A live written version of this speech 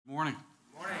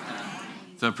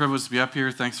It's a privilege to be up here.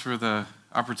 Thanks for the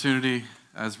opportunity.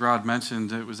 As Rod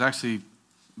mentioned, it was actually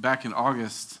back in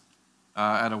August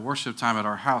at a worship time at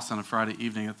our house on a Friday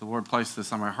evening that the Lord placed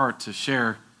this on my heart to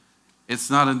share.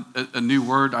 It's not a new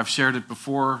word. I've shared it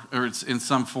before, or it's in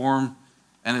some form,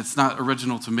 and it's not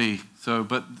original to me.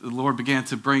 But the Lord began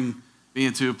to bring me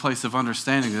into a place of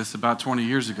understanding this about 20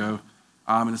 years ago,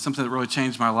 and it's something that really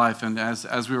changed my life. And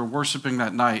as we were worshiping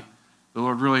that night, the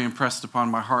Lord really impressed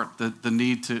upon my heart the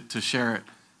need to share it.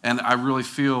 And I really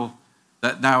feel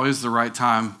that now is the right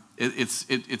time.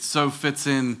 It so fits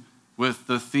in with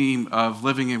the theme of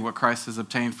living in what Christ has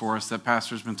obtained for us that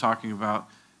Pastor's been talking about.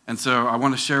 And so I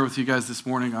want to share with you guys this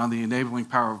morning on the enabling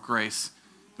power of grace.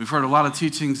 We've heard a lot of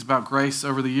teachings about grace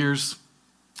over the years,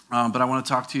 but I want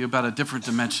to talk to you about a different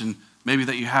dimension, maybe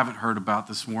that you haven't heard about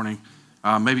this morning.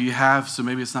 Maybe you have, so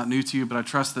maybe it's not new to you, but I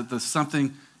trust that there's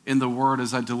something in the Word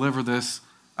as I deliver this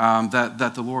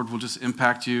that the Lord will just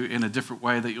impact you in a different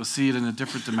way, that you'll see it in a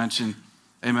different dimension.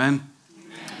 Amen?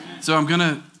 Amen. So I'm going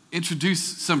to introduce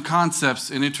some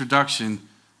concepts in introduction,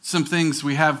 some things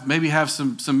we maybe have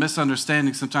some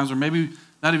misunderstandings sometimes, or maybe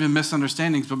not even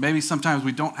misunderstandings, but maybe sometimes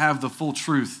we don't have the full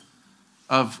truth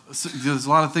there's a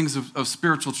lot of things of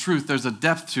spiritual truth. There's a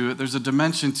depth to it. There's a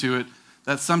dimension to it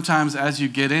that sometimes as you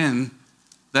get in,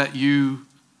 that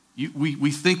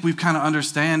we think we kind of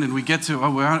understand, and we get to,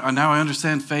 now I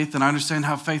understand faith, and I understand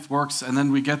how faith works, and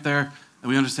then we get there, and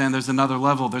we understand there's another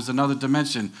level, there's another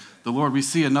dimension. The Lord, we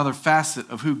see another facet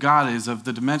of who God is, of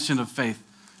the dimension of faith,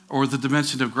 or the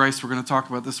dimension of grace we're going to talk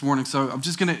about this morning. So I'm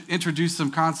just going to introduce some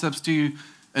concepts to you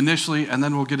initially, and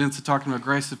then we'll get into talking about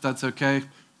grace, if that's okay.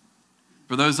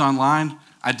 For those online,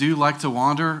 I do like to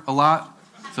wander a lot,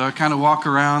 so I kind of walk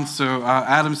around. So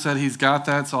Adam said he's got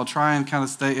that, so I'll try and kind of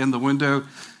stay in the window.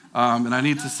 And I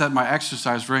need to set my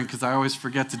exercise ring because I always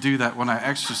forget to do that when I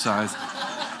exercise.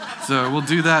 So we'll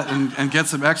do that and get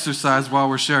some exercise while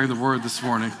we're sharing the word this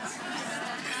morning.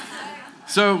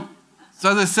 So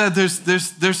as I said,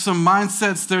 there's some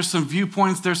mindsets, there's some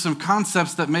viewpoints, there's some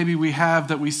concepts that maybe we have,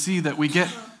 that we see, that we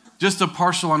get just a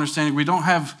partial understanding. We don't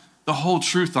have the whole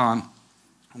truth on.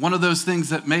 One of those things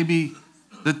that maybe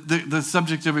the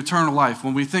subject of eternal life.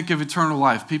 When we think of eternal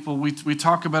life, we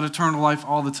talk about eternal life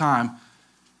all the time.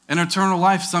 And eternal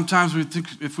life, sometimes we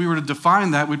think if we were to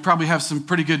define that, we'd probably have some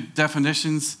pretty good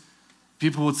definitions.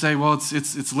 People would say, well,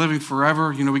 it's living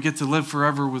forever. We get to live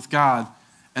forever with God.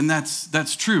 And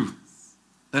that's true.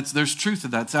 There's truth to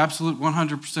that. It's absolute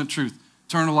 100% truth.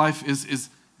 Eternal life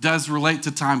does relate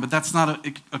to time, but that's not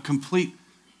a complete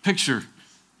picture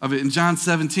of it. In John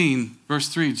 17, verse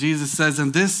 3, Jesus says,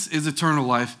 "And this is eternal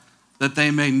life, that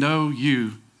they may know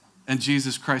you and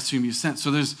Jesus Christ whom you sent." So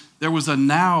there was a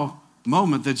now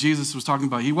moment that Jesus was talking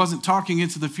about. He wasn't talking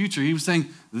into the future. He was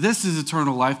saying, this is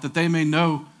eternal life, that they may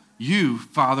know you,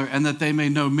 Father, and that they may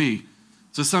know me.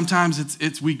 So sometimes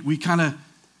we kind of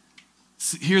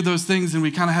hear those things, and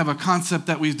we kind of have a concept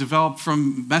that we've developed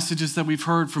from messages that we've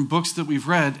heard, from books that we've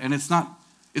read, and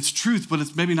it's truth, but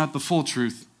it's maybe not the full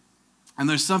truth. And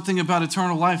there's something about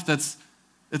eternal life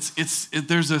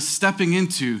there's a stepping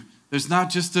into. There's not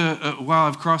just wow,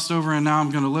 I've crossed over and now I'm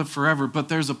going to live forever, but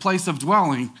there's a place of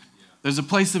dwelling. There's a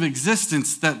place of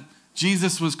existence that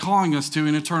Jesus was calling us to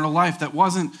in eternal life that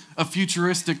wasn't a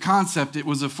futuristic concept. It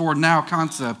was a for now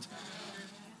concept.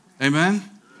 Amen?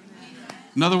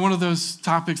 Another one of those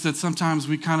topics that sometimes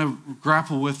we kind of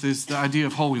grapple with is the idea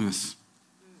of holiness.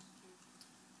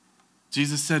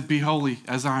 Jesus said, "Be holy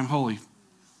as I am holy."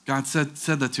 God said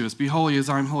that to us, "Be holy as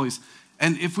I am holy."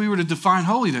 And if we were to define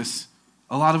holiness,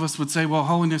 a lot of us would say, well,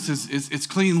 holiness is it's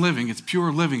clean living, it's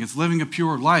pure living, it's living a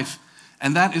pure life.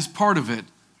 And that is part of it,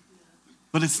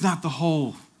 but it's not the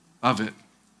whole of it.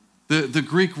 The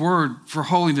Greek word for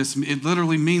holiness, it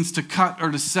literally means to cut or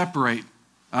to separate,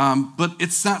 but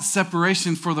it's not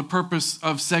separation for the purpose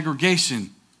of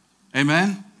segregation.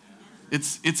 Amen?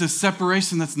 It's a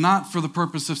separation that's not for the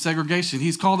purpose of segregation.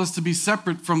 He's called us to be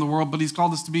separate from the world, but he's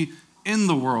called us to be in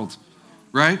the world,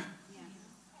 right?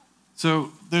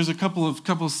 So there's a couple of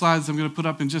slides I'm going to put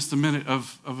up in just a minute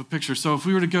of a picture. So if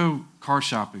we were to go car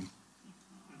shopping,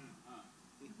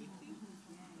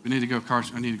 I need to go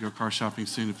car shopping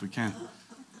soon if we can,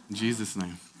 in Jesus'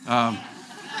 name. Both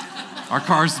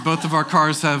of our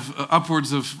cars have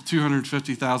upwards of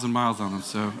 250,000 miles on them.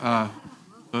 So,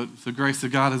 but the grace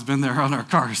of God has been there on our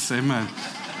cars. Amen.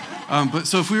 But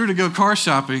so if we were to go car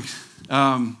shopping,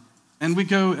 and we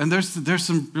go, and there's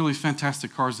some really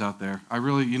fantastic cars out there. I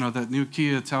really, that new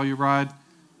Kia Telluride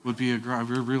would be I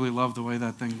really love the way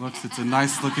that thing looks. It's a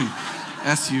nice looking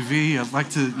SUV. I'd like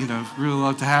to, really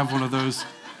love to have one of those.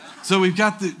 So we've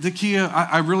got the Kia.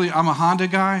 I'm a Honda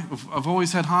guy. I've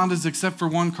always had Hondas except for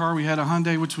one car. We had a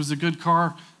Hyundai, which was a good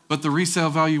car, but the resale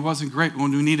value wasn't great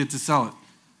when we needed to sell it.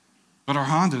 But our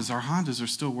Hondas are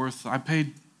still worth, I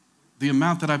paid the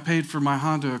amount that I paid for my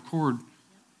Honda Accord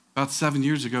about 7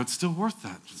 years ago. It's still worth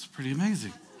that. It's pretty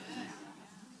amazing.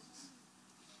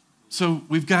 So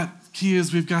we've got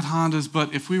Kias, we've got Hondas,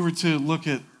 but if we were to look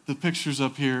at the pictures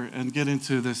up here and get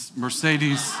into this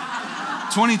Mercedes,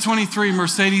 2023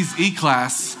 Mercedes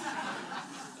E-Class,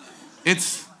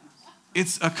 it's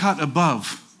a cut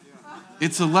above.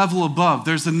 It's a level above.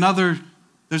 There's another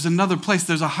place,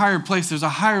 there's a higher place, there's a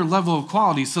higher level of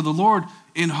quality. So the Lord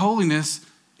in holiness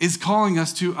is calling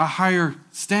us to a higher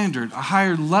standard, a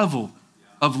higher level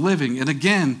of living. And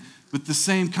again, with the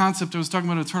same concept I was talking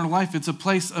about eternal life, it's a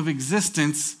place of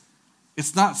existence.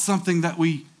 It's not something that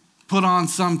we put on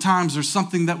sometimes or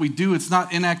something that we do. It's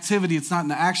not inactivity. It's not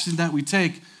an action that we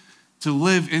take to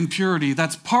live in purity.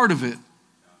 That's part of it.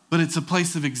 But it's a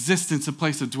place of existence, a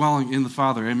place of dwelling in the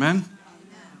Father. Amen?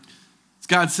 As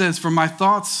God says, for my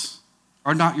thoughts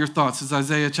are not your thoughts. It's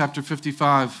Isaiah chapter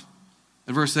 55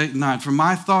 and verse 8 and 9. For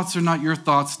my thoughts are not your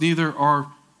thoughts, neither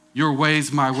are your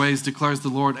ways my ways, declares the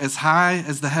Lord. As high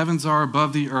as the heavens are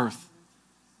above the earth,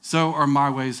 so are my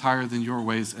ways higher than your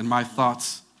ways, and my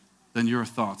thoughts than your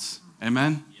thoughts.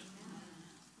 Amen?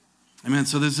 Amen.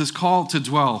 So there's this call to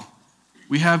dwell.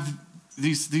 We have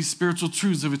these spiritual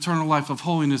truths of eternal life, of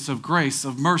holiness, of grace,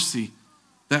 of mercy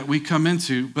that we come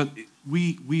into, but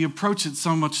we approach it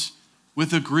so much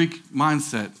with a Greek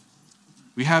mindset.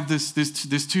 We have this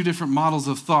two different models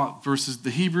of thought versus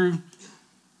the Hebrew,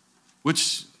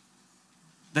 which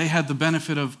they had the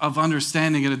benefit of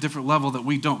understanding at a different level that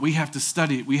we don't. We have to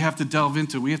study it. We have to delve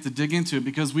into it. We have to dig into it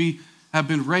because we have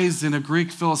been raised in a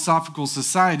Greek philosophical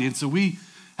society. And so we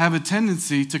have a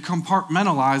tendency to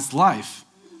compartmentalize life.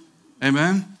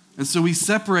 Amen? And so we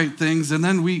separate things, and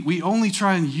then we only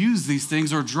try and use these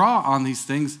things or draw on these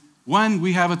things when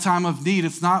we have a time of need.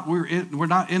 We're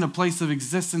not in a place of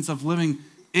existence of living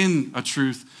in a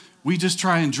truth. We just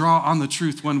try and draw on the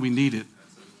truth when we need it.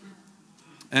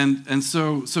 And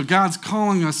so God's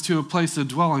calling us to a place of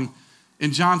dwelling.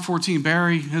 In John 14,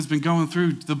 Barry has been going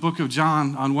through the book of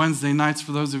John on Wednesday nights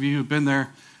for those of you who've been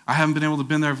there. I haven't been able to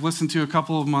been there. I've listened to a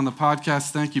couple of them on the podcast.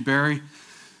 Thank you, Barry.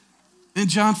 In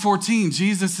John 14,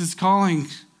 Jesus is calling,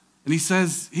 and he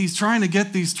says he's trying to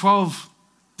get these 12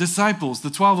 disciples, the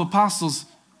 12 apostles,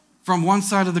 from one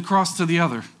side of the cross to the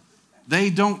other. They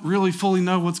don't really fully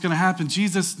know what's going to happen.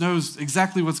 Jesus knows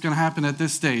exactly what's going to happen at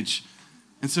this stage.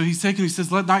 And so he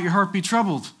says, let not your heart be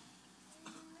troubled.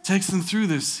 Takes them through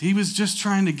this. He was just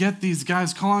trying to get these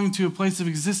guys calling to a place of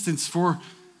existence for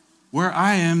where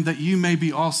I am, that you may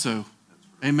be also.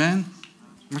 Amen?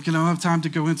 I don't have time to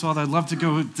go into all that. I'd love to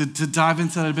go to dive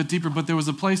into that a bit deeper, but there was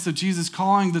a place of Jesus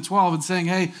calling the 12 and saying,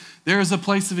 hey, there is a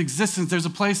place of existence. There's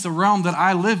a place, a realm that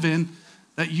I live in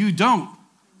that you don't.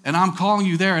 And I'm calling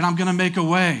you there, and I'm going to make a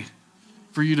way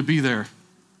for you to be there.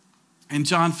 In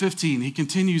John 15, he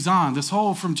continues on. This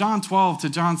whole, from John 12 to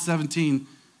John 17,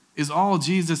 is all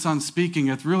Jesus on speaking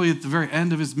at the very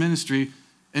end of his ministry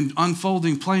and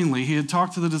unfolding plainly. He had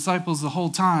talked to the disciples the whole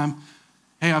time.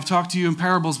 Hey, I've talked to you in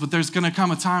parables, but there's going to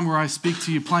come a time where I speak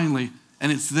to you plainly.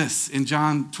 And it's this, in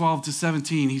John 12 to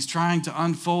 17, he's trying to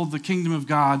unfold the kingdom of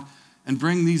God and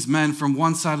bring these men from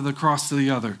one side of the cross to the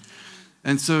other.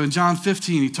 And so in John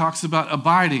 15, he talks about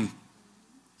abiding. He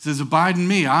says, abide in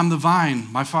me, I'm the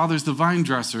vine, my Father's the vine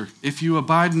dresser. If you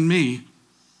abide in me,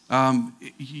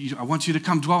 I want you to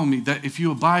come dwell in me, that if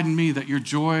you abide in me, that your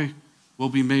joy will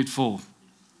be made full.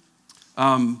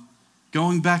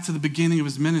 Going back to the beginning of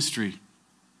his ministry,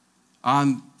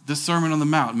 on the Sermon on the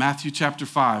Mount, Matthew chapter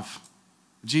 5,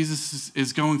 Jesus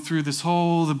is going through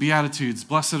the Beatitudes.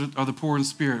 Blessed are the poor in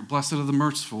spirit, blessed are the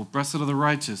merciful, blessed are the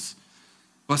righteous,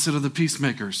 blessed are the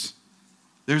peacemakers.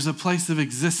 There's a place of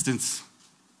existence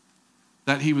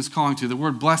that he was calling to. The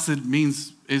word blessed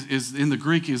means, is in the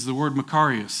Greek, is the word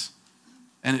makarios.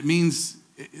 And it means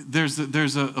there's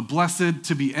a blessed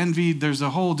to be envied. There's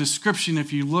a whole description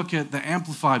if you look at the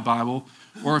Amplified Bible,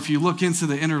 or if you look into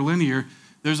the interlinear,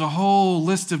 there's a whole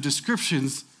list of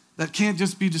descriptions that can't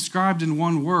just be described in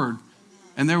one word.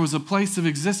 And there was a place of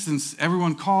existence.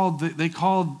 They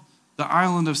called the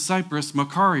island of Cyprus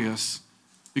Makarios,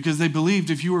 because they believed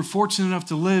if you were fortunate enough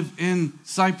to live in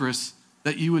Cyprus,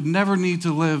 that you would never need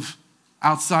to live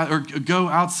outside or go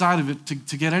outside of it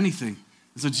to get anything.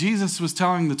 And so Jesus was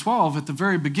telling the 12 at the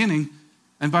very beginning,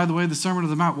 and by the way, the Sermon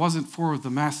on the Mount wasn't for the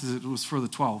masses, it was for the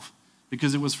 12,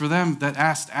 because it was for them that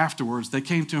asked afterwards. They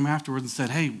came to him afterwards and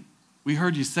said, hey, we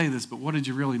heard you say this, but what did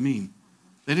you really mean?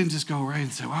 They didn't just go away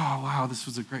and say, oh, wow, this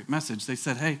was a great message. They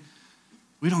said, hey,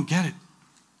 we don't get it.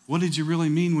 What did you really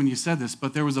mean when you said this?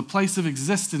 But there was a place of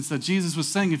existence that Jesus was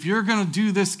saying, if you're going to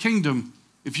do this kingdom,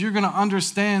 if you're going to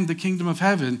understand the kingdom of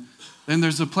heaven, then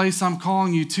there's a place I'm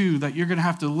calling you to that you're going to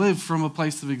have to live from a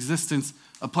place of existence,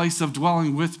 a place of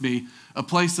dwelling with me, a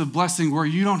place of blessing where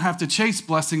you don't have to chase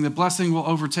blessing, the blessing will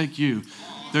overtake you.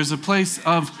 There's a place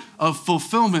of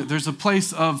fulfillment. There's a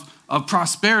place of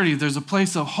prosperity. There's a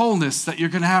place of wholeness that you're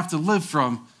going to have to live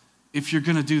from if you're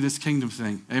going to do this kingdom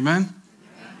thing. Amen?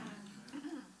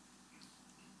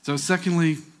 So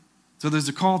secondly, there's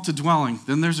a call to dwelling.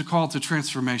 Then there's a call to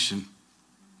transformation.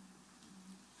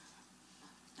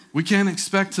 We can't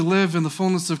expect to live in the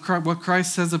fullness of Christ, what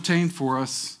Christ has obtained for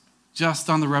us just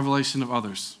on the revelation of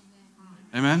others.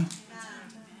 Amen?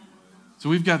 So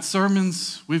we've got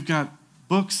sermons, we've got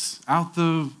books out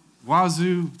the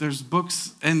wazoo. There's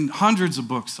books and hundreds of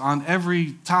books on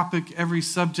every topic, every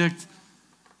subject.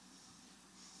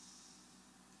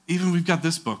 Even we've got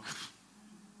this book.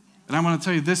 And I want to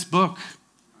tell you, this book,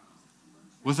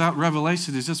 without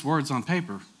revelation, is just words on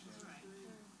paper.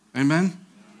 Amen?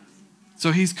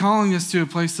 So he's calling us to a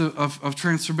place of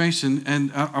transformation.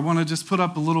 And I want to just put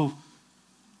up a little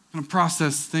kind of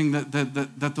process thing that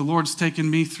the Lord's taken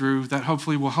me through that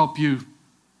hopefully will help you.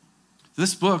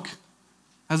 This book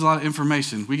has a lot of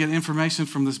information. We get information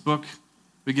from this book.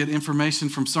 We get information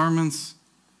from sermons.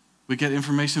 We get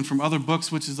information from other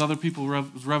books, which is other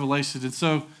people's revelation. And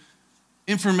so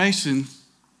information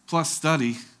plus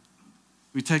study,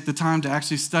 we take the time to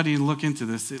actually study and look into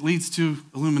this. It leads to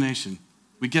illumination.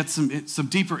 We get some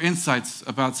deeper insights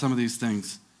about some of these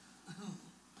things.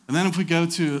 And then if we go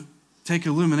to take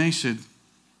illumination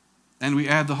and we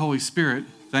add the Holy Spirit,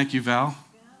 thank you, Val.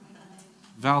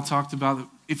 Val talked about it.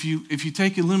 If you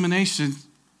take illumination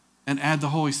and add the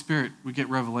Holy Spirit, we get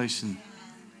revelation.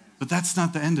 But that's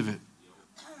not the end of it.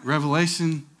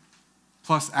 Revelation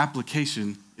plus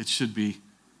application, it should be,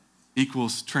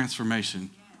 equals transformation.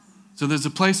 So there's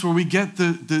a place where we get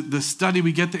the study,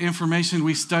 we get the information,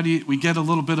 we study it, we get a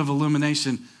little bit of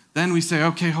illumination. Then we say,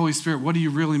 okay, Holy Spirit, what do you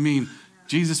really mean?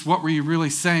 Jesus, what were you really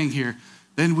saying here?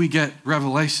 Then we get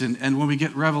revelation. And when we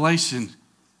get revelation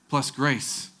plus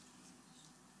grace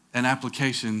and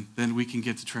application, then we can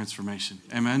get to transformation.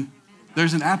 Amen?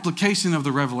 There's an application of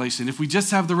the revelation. If we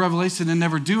just have the revelation and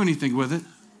never do anything with it,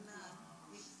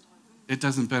 it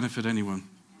doesn't benefit anyone.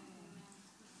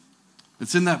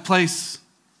 It's in that place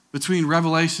between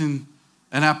revelation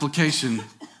and application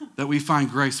that we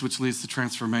find grace, which leads to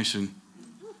transformation.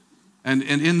 And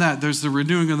in that, there's the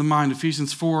renewing of the mind.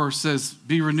 Ephesians 4 says,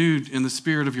 be renewed in the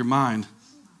spirit of your mind.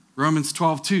 Romans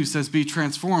 12:2 says, be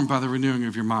transformed by the renewing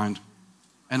of your mind.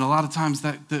 And a lot of times,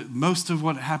 most of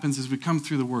what happens is we come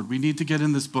through the Word. We need to get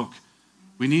in this book.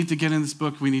 We need to get in this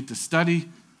book. We need to study.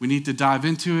 We need to dive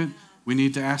into it. We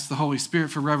need to ask the Holy Spirit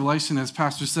for revelation, as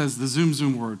Pastor says, the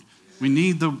zoom word. We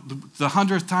need the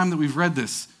 100th time that we've read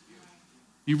this.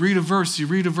 You read a verse, you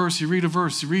read a verse, you read a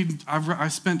verse. I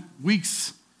spent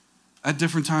weeks at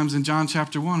different times in John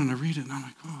chapter 1, and I read it, and I'm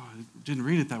like, oh, I didn't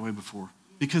read it that way before.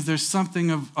 Because there's something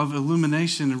of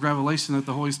illumination and revelation that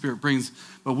the Holy Spirit brings,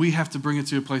 but we have to bring it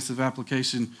to a place of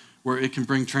application where it can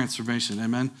bring transformation.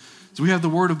 Amen? So we have the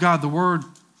Word of God. The Word,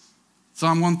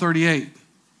 Psalm 138,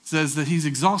 says that He's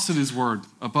exalted His Word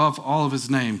above all of His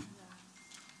name.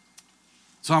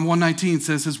 Psalm 119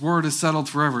 says His Word is settled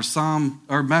forever.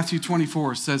 Matthew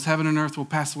 24 says, heaven and earth will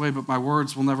pass away, but my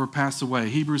words will never pass away.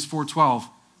 Hebrews 4:12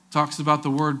 talks about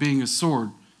the Word being a sword.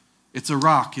 It's a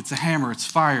rock, it's a hammer, it's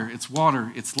fire, it's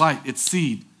water, it's light, it's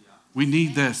seed. We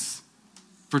need this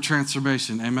for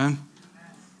transformation, amen?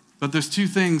 But there's two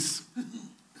things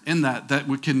in that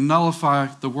we can nullify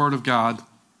the Word of God,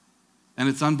 and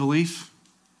it's unbelief.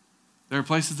 There are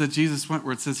places that Jesus went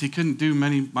where it says He couldn't do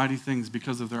many mighty things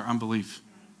because of their unbelief.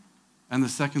 And the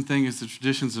second thing is the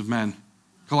traditions of men.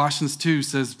 Colossians 2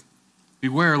 says,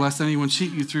 beware lest anyone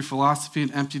cheat you through philosophy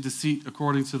and empty deceit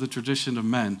according to the tradition of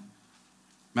men.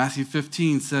 Matthew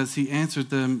 15 says, He answered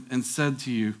them and said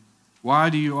to you, why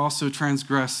do you also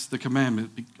transgress the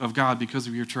commandment of God because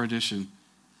of your tradition?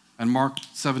 And Mark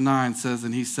 7:9 says,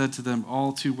 and He said to them,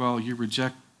 all too well you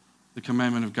reject the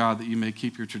commandment of God that you may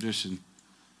keep your tradition.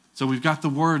 So we've got the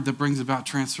Word that brings about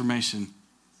transformation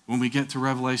when we get to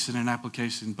revelation and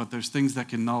application, but there's things that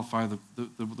can nullify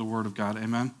the Word of God.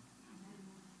 Amen?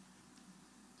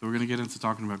 So we're going to get into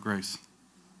talking about grace.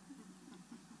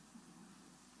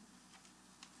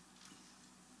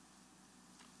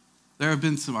 There have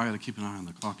been some, I got to keep an eye on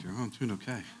the clock here. Oh, I'm doing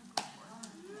okay.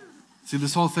 See,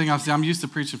 this whole thing, I'm used to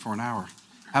preaching for an hour.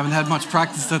 Haven't had much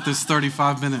practice at this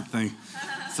 35-minute thing.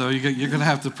 So you're going to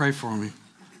have to pray for me.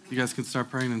 You guys can start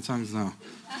praying in tongues now.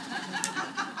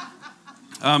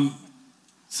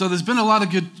 So there's been a lot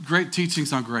of great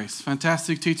teachings on grace,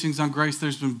 fantastic teachings on grace.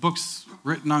 There's been books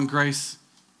written on grace.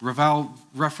 Raval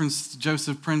referenced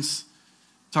Joseph Prince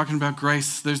talking about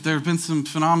grace. There have been some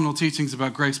phenomenal teachings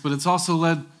about grace, but it's also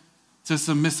led to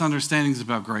some misunderstandings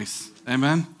about grace.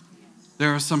 Amen?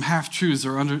 There are some half-truths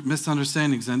or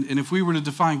misunderstandings. And if we were to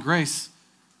define grace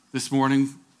this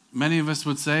morning, many of us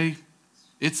would say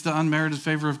it's the unmerited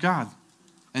favor of God.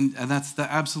 And that's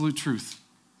the absolute truth.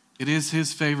 It is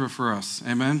his favor for us.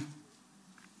 Amen?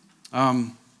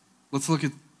 Let's look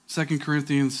at 2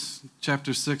 Corinthians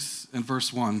chapter 6 and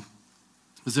verse 1.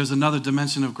 Because there's another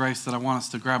dimension of grace that I want us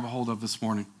to grab a hold of this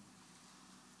morning.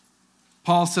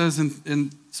 Paul says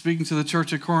in speaking to the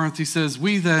church at Corinth, he says,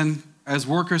 we then, as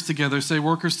workers together, say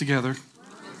workers together,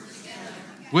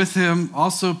 with him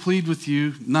also plead with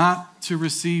you not to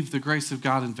receive the grace of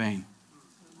God in vain.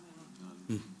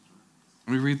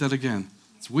 Let me read that again.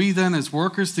 It's we then, as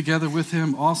workers together with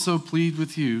him, also plead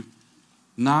with you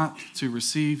not to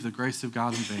receive the grace of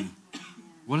God in vain.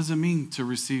 What does it mean to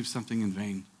receive something in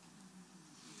vain?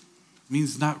 It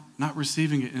means not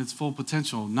receiving it in its full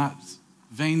potential.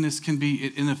 Vainness can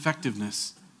be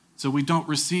ineffectiveness. So we don't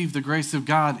receive the grace of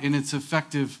God in its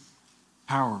effective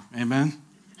power. Amen?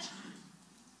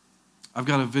 I've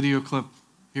got a video clip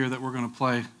here that we're going to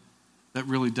play that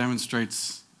really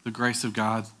demonstrates the grace of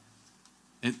God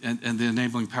and the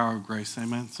enabling power of grace.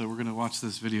 Amen? So we're going to watch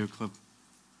this video clip.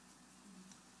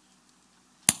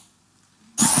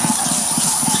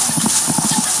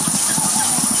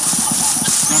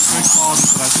 Not great quality,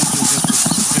 but I think you'll get this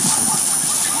picture.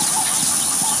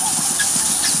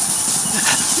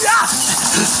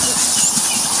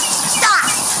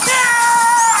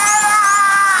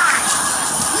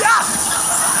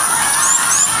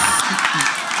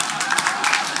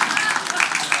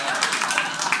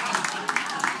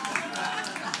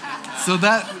 So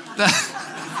that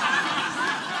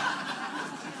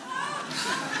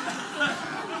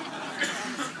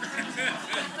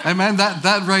Amen.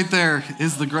 That right there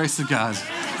is the grace of God.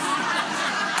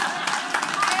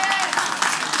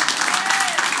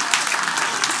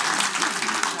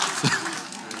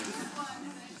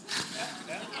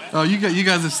 Oh, you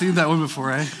guys have seen that one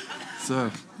before, eh? So,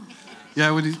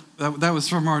 yeah, that was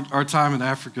from our time in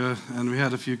Africa, and we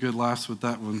had a few good laughs with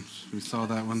that one. We saw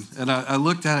that one, and I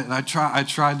looked at it, and I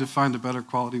tried to find a better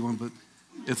quality one, but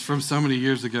it's from so many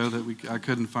years ago that I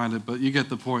couldn't find it. But you get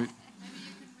the point.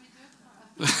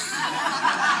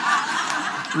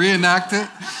 Reenact it,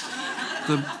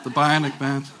 the Bionic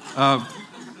Man.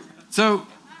 So,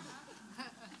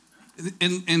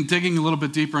 in digging a little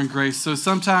bit deeper in grace, so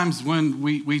sometimes when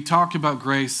we talk about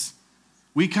grace,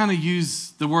 we kind of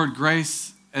use the word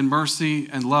grace and mercy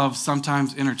and love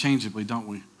sometimes interchangeably, don't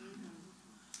we?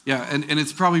 Yeah, and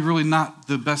it's probably really not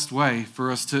the best way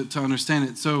for us to understand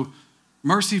it. So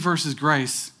mercy versus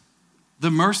grace,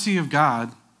 the mercy of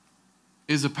God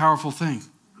is a powerful thing.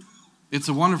 It's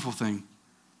a wonderful thing.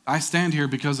 I stand here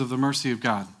because of the mercy of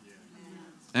God.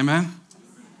 Amen?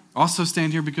 Also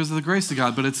stand here because of the grace of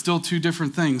God, but it's still two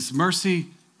different things. Mercy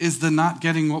is the not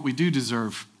getting what we do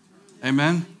deserve.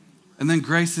 Amen? And then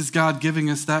grace is God giving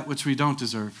us that which we don't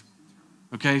deserve.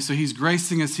 Okay, so he's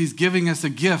gracing us. He's giving us a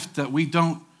gift that we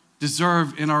don't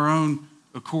deserve in our own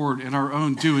accord, in our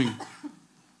own doing.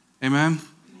 Amen?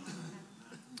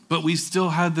 But we still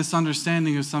had this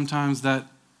understanding of sometimes that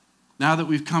now that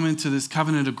we've come into this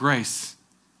covenant of grace,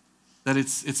 that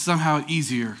it's somehow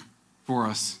easier for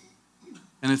us.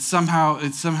 And it's now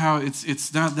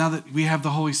that we have the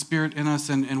Holy Spirit in us,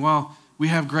 and while we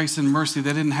have grace and mercy,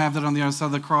 they didn't have that on the other side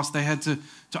of the cross. They had to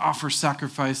offer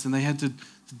sacrifice, and they had to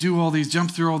do all these, jump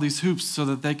through all these hoops so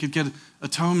that they could get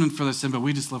atonement for their sin, but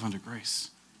we just live under grace.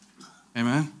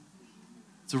 Amen?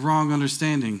 It's a wrong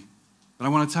understanding. But I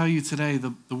want to tell you today,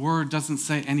 the word doesn't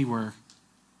say anywhere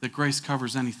that grace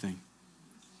covers anything.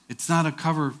 It's not a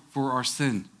cover for our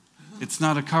sin. It's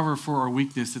not a cover for our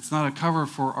weakness. It's not a cover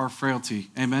for our frailty.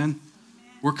 Amen?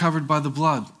 We're covered by the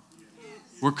blood.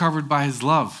 We're covered by his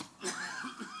love.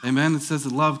 Amen? It says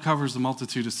that love covers a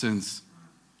multitude of sins.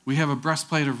 We have a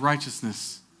breastplate of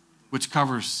righteousness which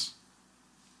covers,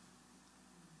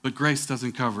 but grace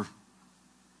doesn't cover.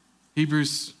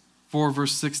 Hebrews 4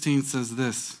 verse 16 says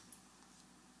this.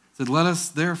 It said, let us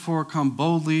therefore come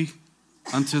boldly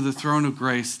unto the throne of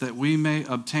grace that we may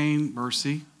obtain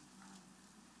mercy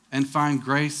and find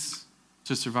grace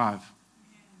to survive.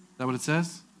 Is that what it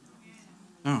says?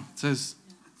 No, it says,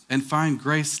 and find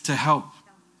grace to help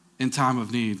in time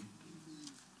of need.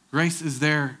 Grace is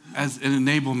there as an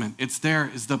enablement. It's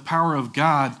there as the power of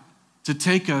God to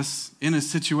take us in a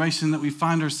situation that we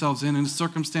find ourselves in a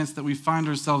circumstance that we find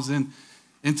ourselves in,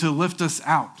 and to lift us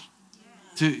out.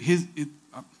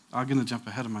 I'm going to jump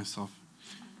ahead of myself.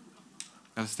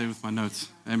 Got to stay with my notes.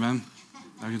 Amen.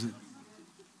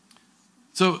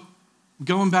 So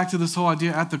going back to this whole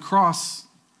idea at the cross,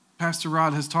 Pastor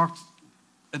Rod has talked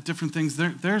at different things.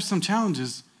 There are some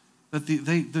challenges that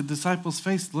the disciples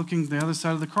faced looking the other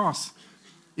side of the cross.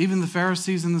 Even the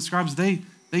Pharisees and the scribes, they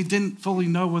didn't fully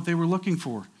know what they were looking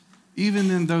for.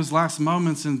 Even in those last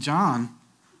moments in John,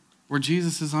 where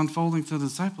Jesus is unfolding to the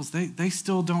disciples, they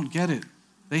still don't get it.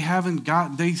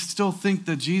 They still think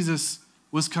that Jesus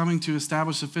was coming to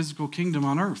establish a physical kingdom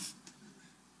on earth.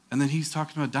 And then he's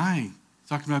talking about dying. He's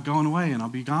talking about going away, and I'll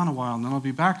be gone a while, and then I'll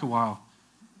be back a while.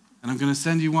 And I'm going to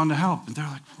send you one to help. And they're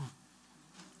like,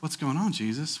 what's going on,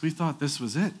 Jesus? We thought this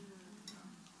was it.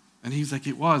 And he's like,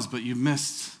 it was, but you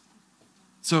missed.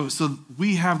 So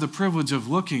we have the privilege of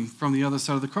looking from the other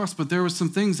side of the cross, but there were some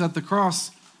things at the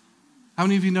cross. How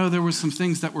many of you know there were some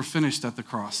things that were finished at the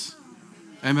cross?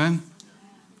 Amen?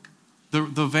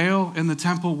 The veil in the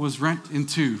temple was rent in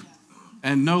two,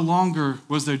 and no longer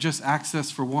was there just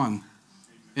access for one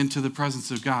into the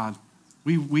presence of God.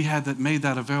 We had that made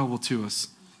that available to us.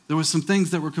 There were some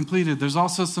things that were completed. There's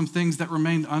also some things that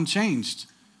remained unchanged.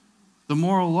 The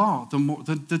moral law,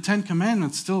 the Ten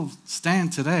Commandments still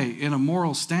stand today in a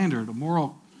moral standard, a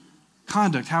moral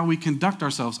conduct, how we conduct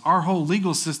ourselves. Our whole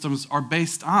legal systems are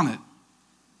based on it,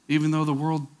 even though the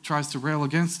world tries to rail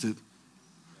against it.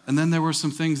 And then there were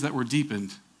some things that were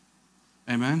deepened.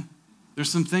 Amen?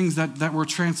 There's some things that were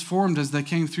transformed as they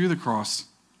came through the cross.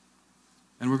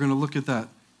 And we're going to look at that.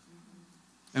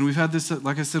 And we've had this,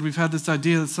 like I said, we've had this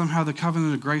idea that somehow the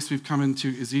covenant of grace we've come into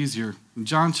is easier. In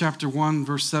John chapter 1,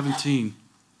 verse 17,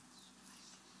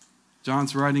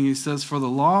 John's writing, he says, "For the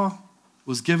law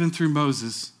was given through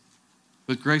Moses,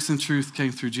 but grace and truth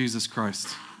came through Jesus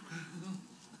Christ."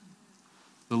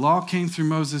 The law came through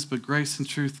Moses, but grace and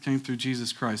truth came through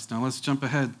Jesus Christ. Now let's jump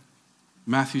ahead.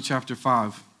 Matthew chapter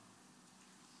 5.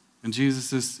 And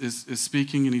Jesus is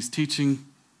speaking and he's teaching.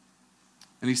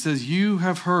 And he says, "You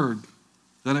have heard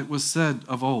that it was said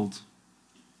of old."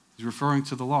 He's referring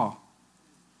to the law.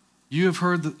 "You have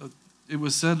heard that it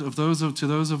was said to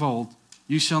those of old,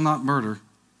 'You shall not murder,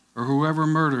 or whoever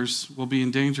murders will be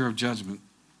in danger of judgment.'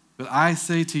 But I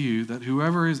say to you that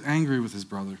whoever is angry with his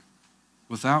brother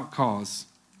without cause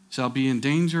shall be in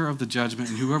danger of the judgment,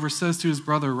 and whoever says to his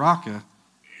brother, 'Raca,'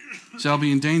 shall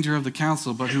be in danger of the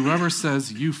council, but whoever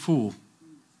says, 'You fool,'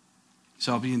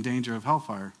 shall be in danger of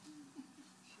hellfire."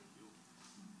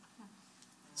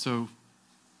 So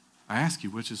I ask you,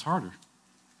 which is harder,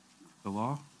 the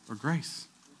law or grace?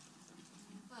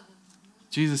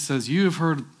 Jesus says, "You have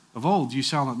heard of old, you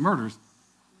shall not murder."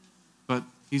 But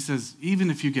he says, even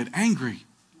if you get angry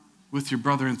with your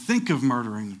brother and think of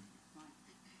murdering him,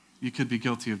 you could be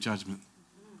guilty of judgment.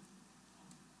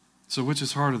 So which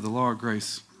is harder, the law or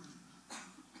grace?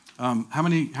 How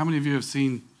many of you have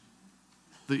seen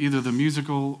either the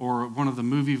musical or one of the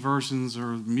movie versions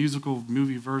or musical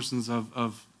movie versions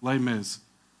of Les Mis?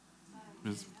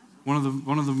 It's one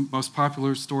of the most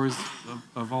popular stories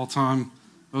of all time.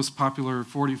 Most popular,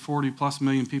 40 plus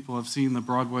million people have seen the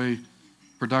Broadway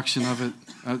production of it.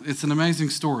 It's an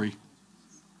amazing story.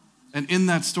 And in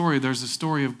that story, there's a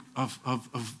story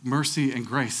of mercy and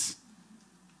grace.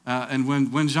 And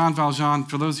when Jean Valjean,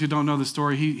 for those who don't know the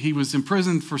story, he was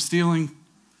imprisoned for stealing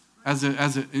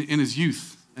in his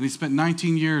youth. And he spent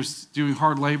 19 years doing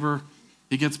hard labor.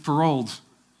 He gets paroled.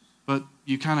 But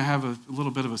you kind of have a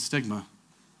little bit of a stigma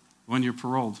when you're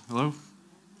paroled. Hello?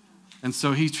 And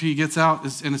so he gets out,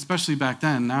 and especially back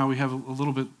then, now we have a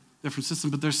little bit different system,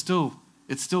 but it's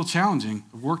still challenging.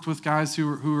 I've worked with guys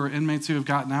who are inmates who have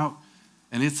gotten out,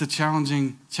 and it's a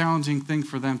challenging thing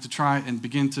for them to try and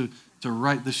begin to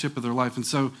right the ship of their life. And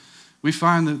so we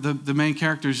find that the main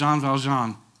character, Jean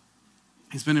Valjean,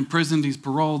 he's been imprisoned, he's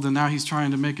paroled, and now he's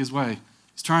trying to make his way.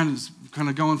 He's kind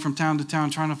of going from town to town,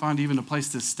 trying to find even a place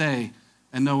to stay,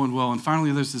 and no one will. And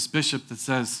finally, there's this bishop that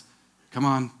says, "Come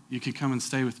on, you can come and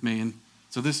stay with me." And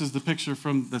so this is the picture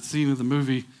from the scene of the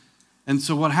movie. And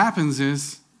so what happens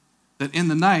is that in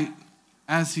the night,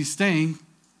 as he's staying,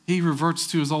 he reverts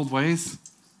to his old ways,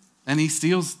 and he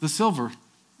steals the silver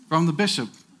from the bishop.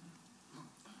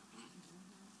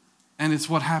 And it's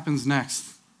what happens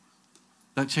next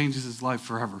that changes his life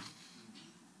forever.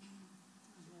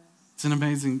 It's an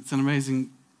amazing.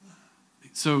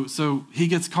 So he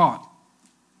gets caught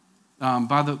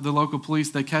by the local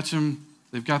police. They catch him.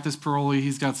 They've got this parolee.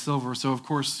 He's got silver. So of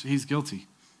course he's guilty,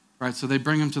 right? So they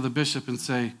bring him to the bishop and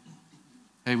say,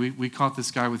 "Hey, we caught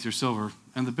this guy with your silver."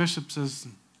 And the bishop says,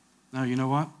 "No, you know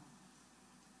what?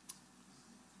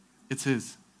 It's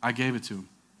his. I gave it to him.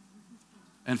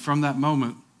 And from that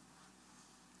moment,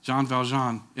 Jean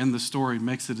Valjean in the story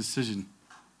makes a decision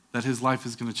that his life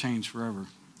is going to change forever.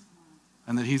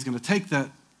 And that he's going to take that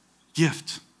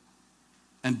gift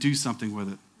and do something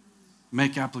with it.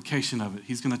 Make application of it.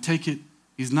 He's going to take it.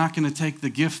 He's not going to take the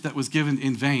gift that was given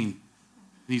in vain.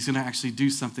 He's going to actually do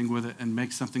something with it and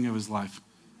make something of his life.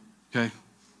 Okay?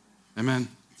 Amen.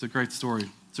 It's a great story.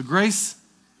 So grace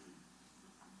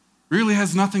really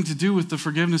has nothing to do with the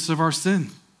forgiveness of our sin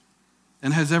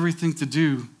and has everything to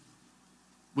do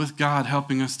with God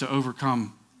helping us to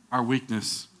overcome our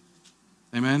weakness.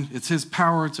 Amen. It's his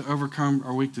power to overcome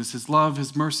our weakness. His love,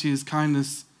 his mercy, his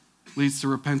kindness leads to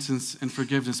repentance and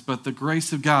forgiveness. But the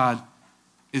grace of God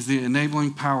is the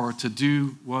enabling power to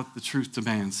do what the truth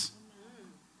demands.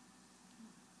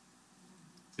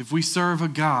 If we serve a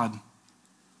God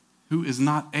who is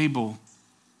not able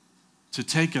to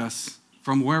take us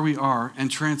from where we are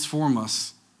and transform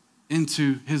us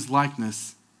into his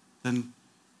likeness, then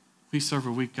we serve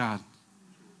a weak God.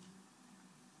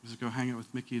 Let's go hang out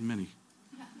with Mickey and Minnie.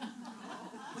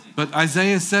 But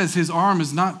Isaiah says his arm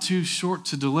is not too short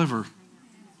to deliver.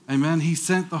 Amen. He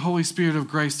sent the Holy Spirit of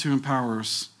grace to empower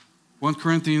us. 1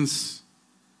 Corinthians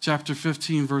chapter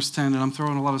 15, verse 10, and I'm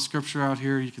throwing a lot of scripture out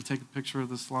here. You can take a picture of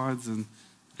the slides and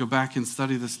go back and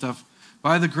study this stuff.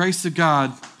 By the grace of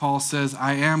God, Paul says,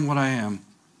 I am what I am.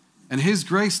 And his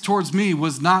grace towards me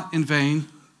was not in vain.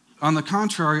 On the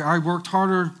contrary, I worked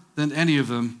harder than any of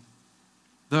them,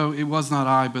 though it was not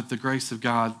I, but the grace of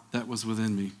God that was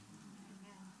within me.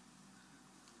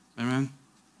 Amen?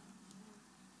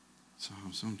 So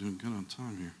I'm doing good on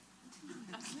time here.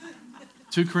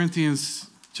 2 Corinthians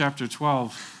chapter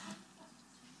 12,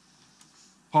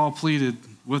 Paul pleaded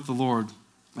with the Lord.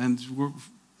 And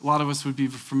a lot of us would be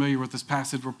familiar with this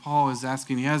passage where Paul is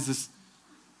asking, he has this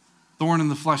thorn in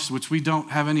the flesh, which we don't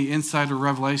have any insight or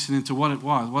revelation into what it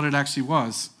was, what it actually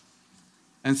was.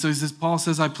 And so Paul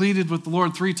says, I pleaded with the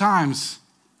Lord 3 times.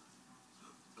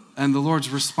 And the Lord's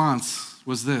response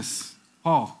was this,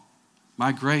 Paul,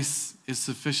 my grace is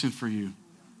sufficient for you.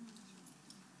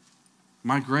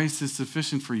 My grace is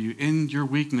sufficient for you. In your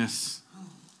weakness,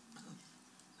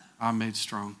 I'm made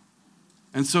strong.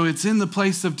 And so it's in the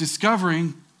place of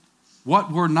discovering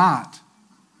what we're not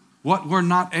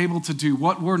able to do,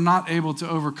 what we're not able to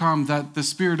overcome, that the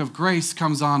Spirit of grace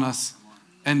comes on us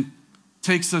and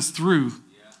takes us through.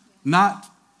 Not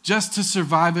just to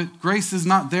survive it. Grace is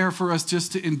not there for us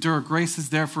just to endure. Grace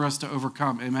is there for us to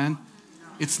overcome. Amen?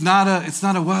 It's not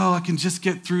a well, I can just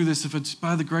get through this. If it's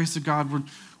by the grace of God,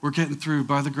 we're getting through.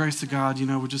 By the grace of God,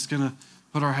 we're just going to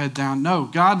put our head down. No,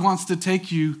 God wants to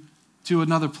take you to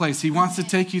another place. He wants to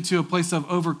take you to a place of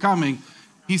overcoming.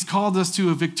 He's called us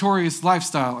to a victorious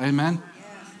lifestyle. Amen?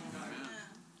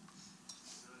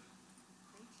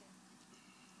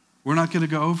 We're not going to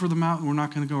go over the mountain. We're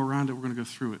not going to go around it. We're going to go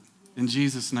through it in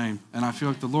Jesus' name. And I feel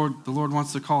like the Lord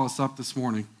wants to call us up this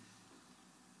morning.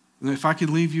 And if I could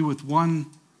leave you with one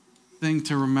thing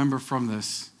to remember from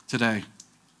this today,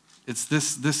 it's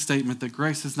this statement that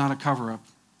grace is not a cover-up.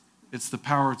 It's the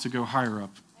power to go higher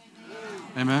up.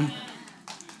 Amen?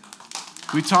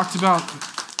 We talked about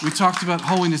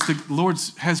holiness. The Lord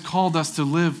has called us to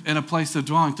live in a place of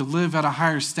dwelling, to live at a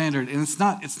higher standard. And it's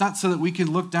not so that we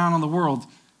can look down on the world.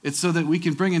 It's so that we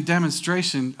can bring a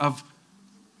demonstration of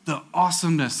the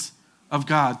awesomeness of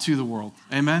God to the world.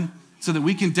 Amen? So that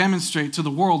we can demonstrate to the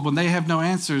world when they have no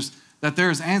answers, that there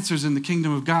is answers in the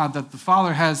kingdom of God, that the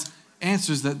Father has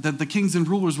answers, that the kings and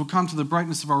rulers will come to the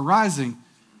brightness of our rising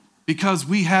because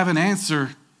we have an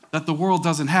answer that the world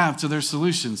doesn't have to their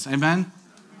solutions. Amen?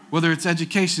 Whether it's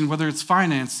education, whether it's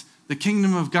finance, the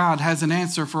kingdom of God has an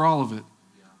answer for all of it.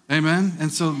 Amen?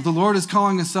 And so the Lord is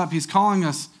calling us up. He's calling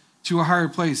us to a higher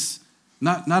place.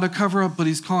 Not a cover-up, but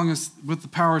he's calling us with the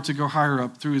power to go higher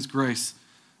up through his grace.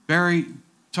 Barry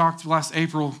talked last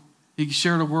April. He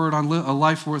shared a word on a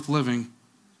life worth living.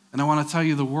 And I want to tell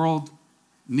you, the world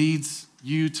needs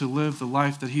you to live the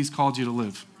life that he's called you to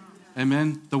live.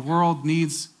 Amen? The world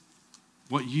needs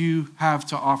what you have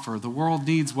to offer. The world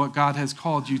needs what God has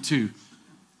called you to.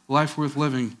 Life worth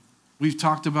living.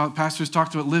 Pastors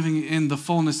talked about living in the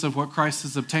fullness of what Christ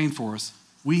has obtained for us.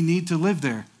 We need to live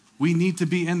there. We need to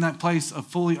be in that place of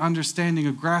fully understanding,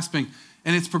 of grasping,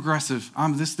 and it's progressive.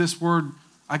 This word,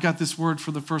 I got this word for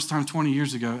the first time 20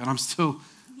 years ago, and I'm still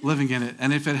living in it.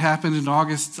 And if it happened in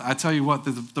August, I tell you what,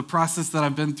 the process that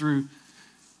I've been through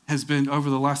has been over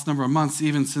the last number of months,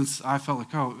 even since I felt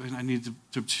like, I need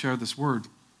to share this word,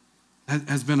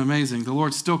 has been amazing. The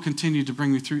Lord still continued to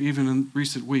bring me through even in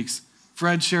recent weeks.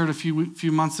 Fred shared a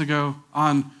few months ago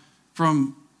on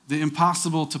from the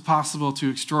impossible to possible to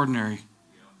extraordinary.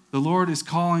 The Lord is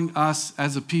calling us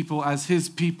as a people, as his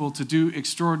people, to do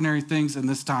extraordinary things in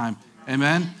this time.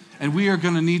 Amen? And we are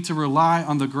going to need to rely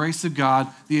on the grace of God,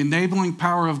 the enabling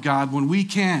power of God when we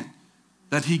can't,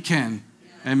 that he can.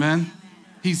 Amen?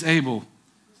 He's able.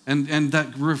 And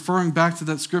that referring back to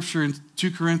that scripture in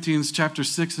 2 Corinthians chapter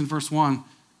 6 and verse 1,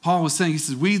 Paul was saying, he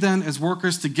says, we then as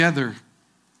workers together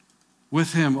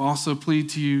with him also plead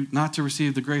to you not to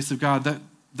receive the grace of God.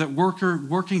 That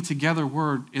working together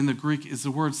word in the Greek is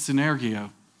the word synergio.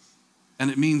 And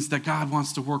it means that God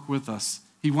wants to work with us.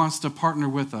 He wants to partner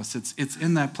with us. It's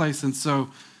in that place. And so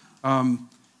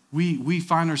we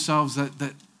find ourselves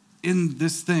that in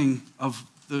this thing of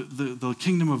the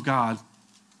kingdom of God,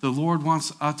 the Lord wants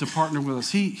to partner with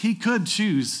us. He could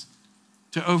choose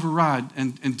to override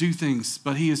and do things,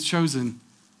 but he has chosen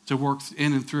to work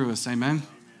in and through us. Amen?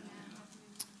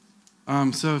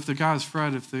 So if the guys,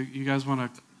 Fred, you guys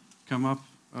want to come up,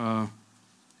 and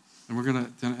we're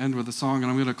going to end with a song,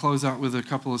 and I'm going to close out with a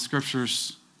couple of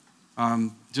scriptures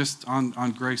just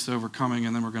on grace overcoming,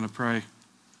 and then we're going to pray.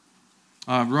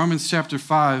 Romans chapter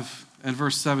 5 and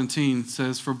verse 17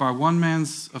 says, for by one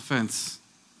man's offense,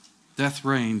 death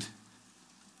reigned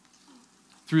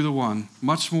through the one.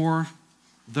 Much more,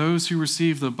 those who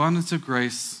receive the abundance of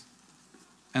grace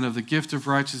and of the gift of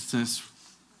righteousness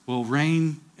will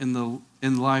reign in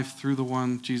life through the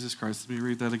one, Jesus Christ. Let me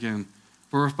read that again.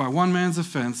 For if by one man's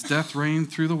offense death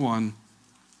reigned through the one,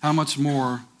 how much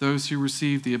more those who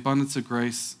receive the abundance of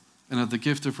grace and of the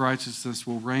gift of righteousness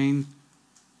will reign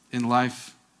in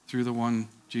life through the one,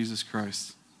 Jesus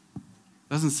Christ. It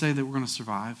doesn't say that we're going to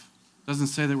survive. It doesn't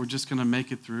say that we're just going to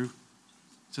make it through.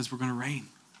 It says we're going to reign.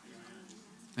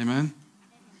 Amen?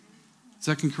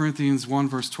 2 Corinthians 1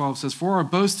 verse 12 says, for our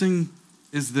boasting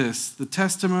is this, the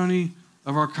testimony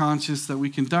of our conscience that we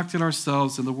conducted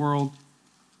ourselves in the world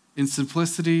in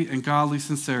simplicity and godly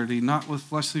sincerity, not with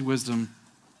fleshly wisdom,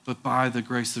 but by the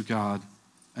grace of God,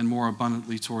 and more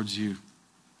abundantly towards you.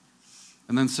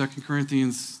 And then 2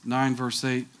 Corinthians 9 verse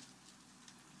 8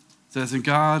 says, and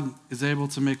God is able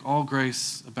to make all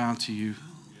grace abound to you,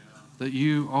 that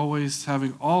you, always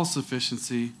having all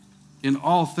sufficiency in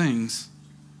all things,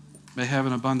 may have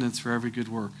an abundance for every good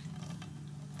work.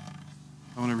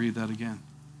 I want to read that again.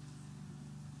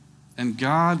 And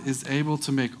God is able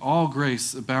to make all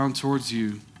grace abound towards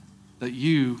you, that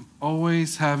you,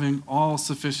 always having all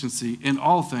sufficiency in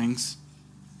all things,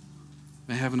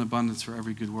 may have an abundance for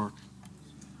every good work.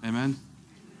 Amen?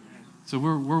 So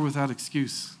we're without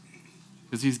excuse,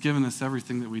 because he's given us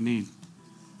everything that we need.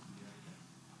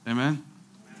 Amen?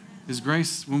 His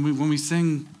grace, when we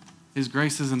sing, his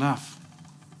grace is enough.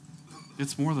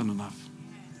 It's more than enough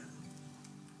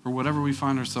for whatever we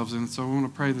find ourselves in. So I want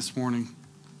to pray this morning.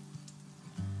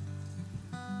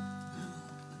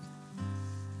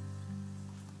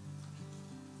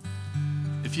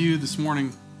 If you this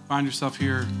morning find yourself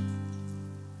here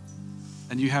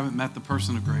and you haven't met the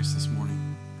person of grace this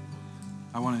morning,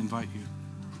 I want to invite you.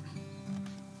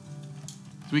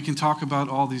 So we can talk about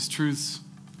all these truths.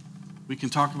 We can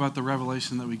talk about the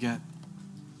revelation that we get.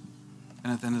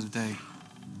 And at the end of the day,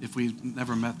 if we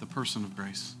never met the person of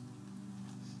grace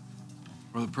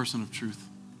or the person of truth,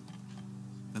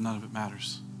 then none of it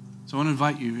matters. So I want to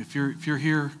invite you, if you're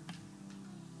here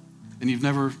and you've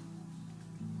never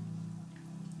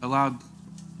allowed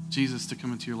Jesus to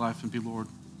come into your life and be Lord,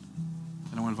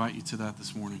 then I want to invite you to that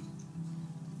this morning.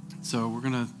 So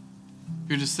if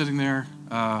you're just sitting there,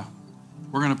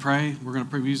 we're going to pray. We're going to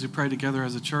pray. We usually pray together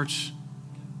as a church,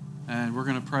 and we're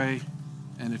going to pray.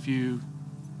 And if you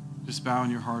just bow in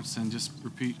your hearts and just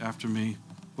repeat after me.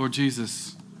 Lord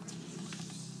Jesus,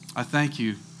 I thank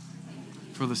you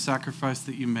for the sacrifice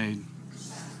that you made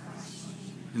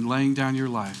in laying down your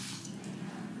life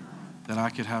that I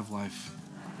could have life.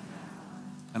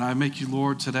 And I make you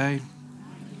Lord today.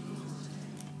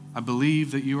 I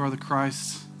believe that you are the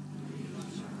Christ.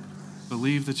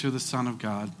 Believe that you're the Son of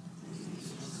God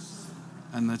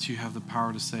and that you have the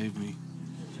power to save me.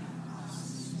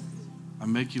 I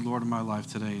make you Lord of my life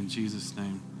today in Jesus'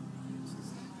 name.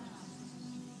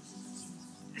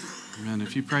 Amen.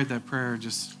 If you prayed that prayer,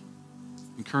 just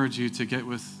encourage you to get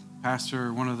with Pastor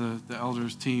or one of the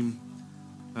elders team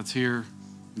that's here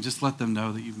and just let them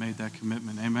know that you've made that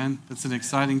commitment. Amen. It's an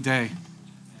exciting day.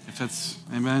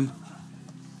 Amen.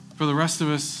 For the rest of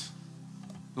us,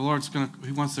 the Lord's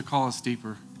He wants to call us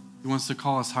deeper. He wants to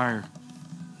call us higher.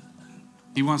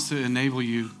 He wants to enable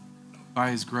you by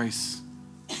his grace.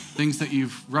 Things that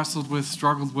you've wrestled with,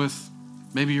 struggled with,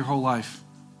 maybe your whole life.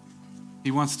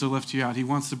 He wants to lift you out. He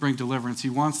wants to bring deliverance. He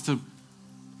wants to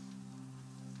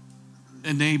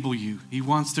enable you. He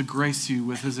wants to grace you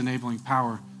with his enabling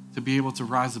power to be able to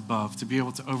rise above, to be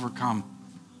able to overcome.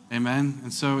 Amen?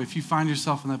 And so if you find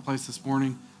yourself in that place this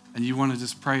morning and you want to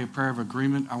just pray a prayer of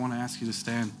agreement, I want to ask you to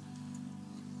stand.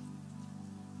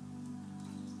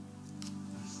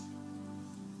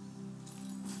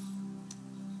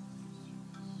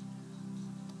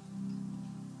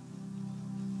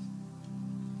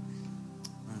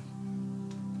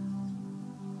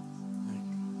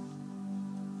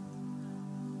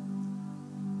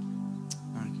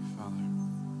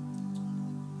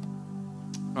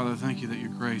 Father, thank you that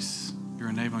your grace, your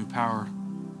enabling power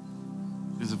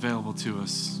is available to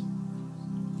us.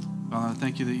 Father,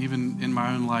 thank you that even in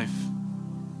my own life,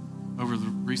 over the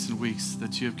recent weeks,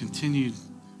 that you have continued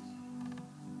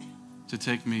to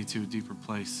take me to a deeper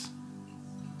place.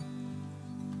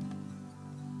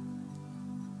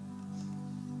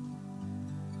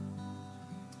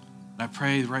 And I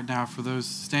pray right now for those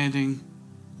standing,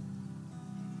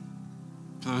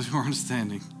 for those who aren't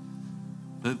standing,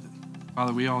 that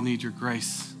Father, we all need your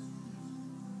grace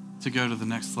to go to the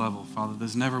next level. Father,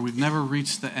 we've never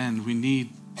reached the end. We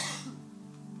need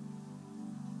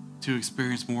to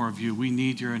experience more of you. We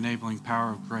need your enabling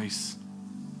power of grace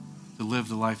to live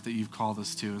the life that you've called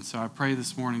us to. And so I pray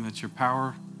this morning that your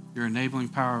power, your enabling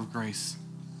power of grace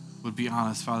would be on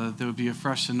us, Father, that there would be a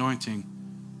fresh anointing,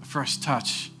 a fresh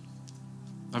touch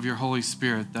of your Holy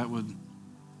Spirit, the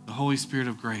Holy Spirit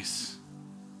of grace,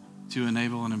 to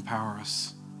enable and empower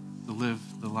us to live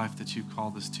the life that you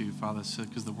called us to, Father,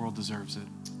 because the world deserves it.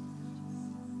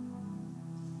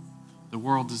 The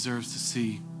world deserves to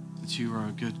see that you are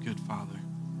a good, good Father,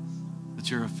 that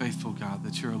you're a faithful God,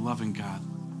 that you're a loving God,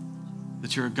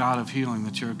 that you're a God of healing,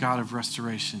 that you're a God of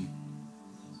restoration.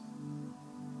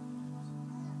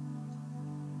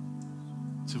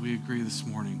 So we agree this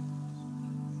morning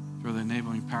for the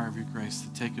enabling power of your grace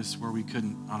to take us where we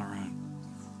couldn't on our own.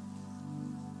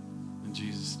 In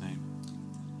Jesus' name.